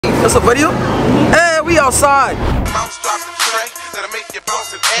That's a video? Hey, we outside. Cause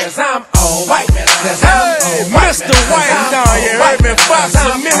I'm all white, man. Hey, Mr. White down here, heard me 5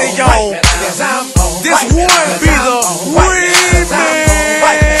 million. This one be the remix.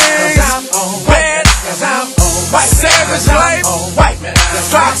 Bad Savage Life.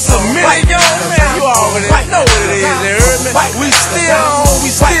 Fox a million. Man, you already know what it is, you heard me? We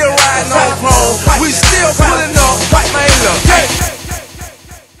still riding on chrome. We still pulling up. Man, look.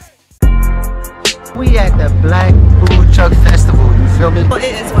 We at the Black Food Truck Festival, you feel me?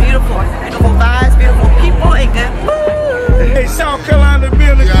 It is beautiful. Beautiful vibes, beautiful people, and good food. Hey, South Carolina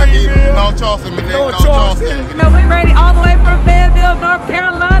building, Greenville. No Charleston, man. No Charleston. You know, we ready all the way from Fayetteville, North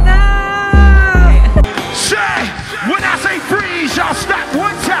Carolina. Say, when I say freeze, y'all stop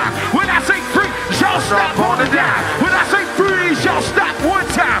one time. When I say freeze, y'all stop on the dime. When I say freeze, y'all stop one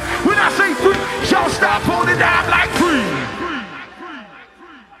time. When I say freeze, y'all stop on the dime like freeze.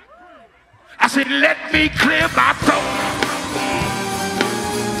 I said, let me clear my throat.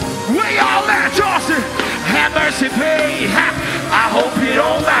 Where y'all at, Charleston? Have mercy, pay. I hope you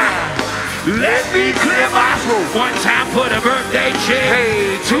don't mind. Let me clear my throat. 1 time for the birthday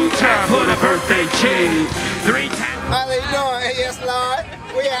check. 2 times for the birthday check. 3 times. How they doing? Hey, yes, Lord.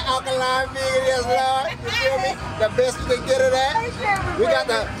 We at Alkaline Vegan, yes, Lord. You feel me? The best we can get it at. We got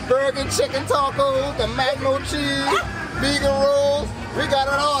the burger chicken tacos, the Magno cheese, vegan rolls. We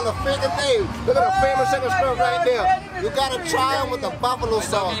got it all, the freaking thing. Look at the famous chicken strip right there. You gotta try them with the buffalo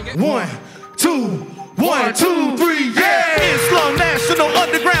sauce. 1, 2, 1, 2, 3, yeah! Islam National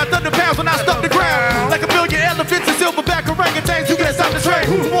Underground, thunder pounds when I stomp the ground. Like a million elephants and silverback orangutans, you can't stop the train.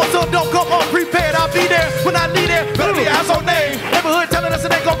 Who wants some, don't come on prepared, I'll be there. When I need it, better be a household name. Neighborhood telling us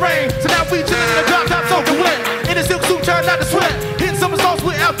it ain't gon' rain. So now we chillin' in the drop top soaking wet. In the silk suit, trying not to sweat. Hitting summer sauce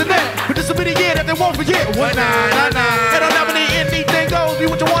without the net. But this will be the year that they won't forget. 1, 9, 9, 9. And I'll never need anything goes. Be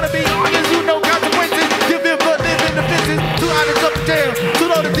what you wanna be. Long as you know consequences. Give in but live in the fences. 2 items up the jail. Too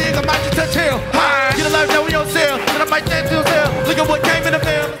low to dig, I might just touch hell. Get a life now we on sale. And I might stand till sale. Look at what came in the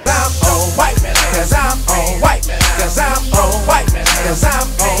mail. I'm all white man. Cause I'm all white man. Cause I'm all white man. Cause I'm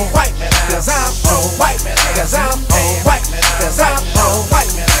all white man. Cause I'm all white man. Cause I'm all white man. Cause I'm all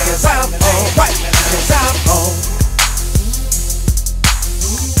white man. Cause I'm all white man. Cause I'm all.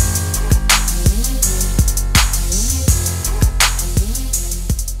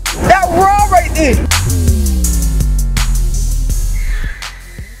 That raw right there.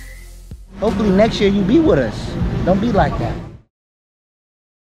 Hopefully next year you be with us. Don't be like that.